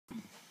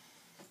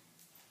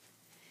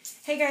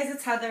Hey guys,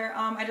 it's Heather.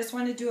 I just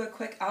want to do a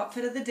quick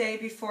outfit of the day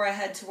before I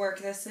head to work.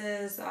 This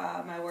is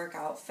my work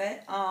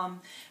outfit.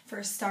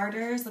 For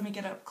starters, let me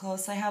get up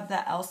close. I have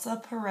the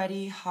Elsa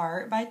Peretti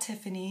Heart by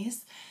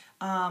Tiffany's.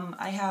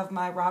 I have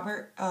my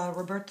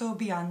Roberto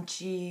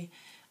Bianchi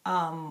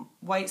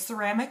white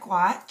ceramic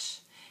watch,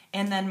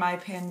 and then my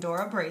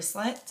Pandora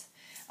bracelet.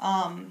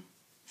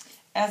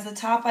 As the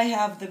top, I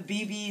have the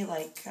Bebe,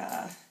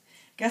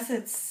 guess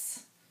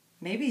it's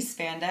maybe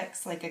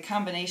spandex, like a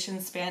combination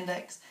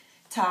spandex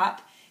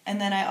top, and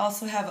then I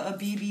also have a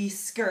Bebe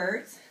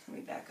skirt. Let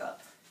me back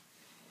up.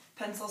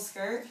 Pencil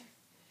skirt,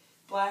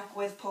 black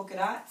with polka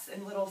dots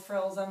and little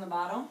frills on the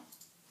bottom.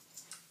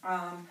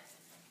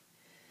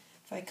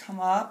 If I come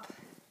up,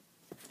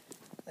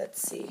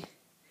 let's see.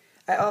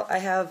 I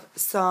have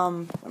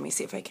some. Let me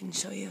see if I can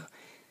show you.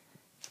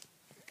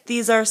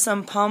 These are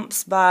some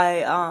pumps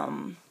by.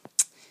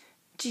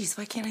 Geez,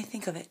 why can't I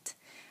think of it?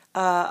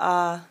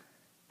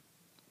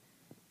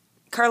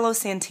 Carlos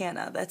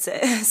Santana, that's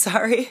it.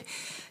 Sorry.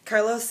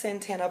 Carlos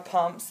Santana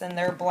pumps, and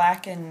they're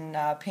black and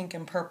pink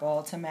and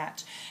purple to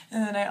match.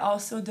 And then I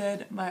also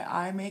did my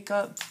eye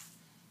makeup,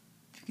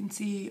 if you can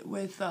see,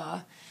 with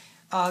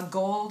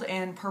gold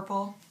and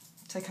purple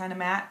to kind of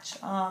match.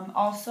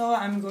 Also,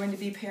 I'm going to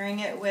be pairing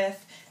it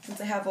with,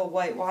 since I have a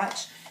white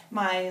watch,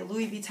 my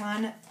Louis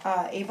Vuitton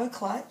Ava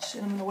clutch,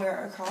 and I'm going to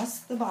wear it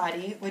across the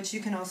body, which you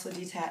can also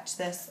detach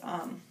this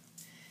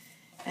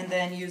and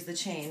then use the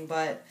chain,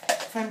 but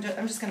I'm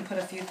just going to put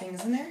a few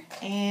things in there,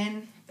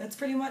 and that's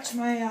pretty much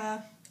my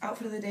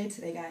outfit of the day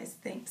today, guys.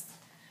 Thanks.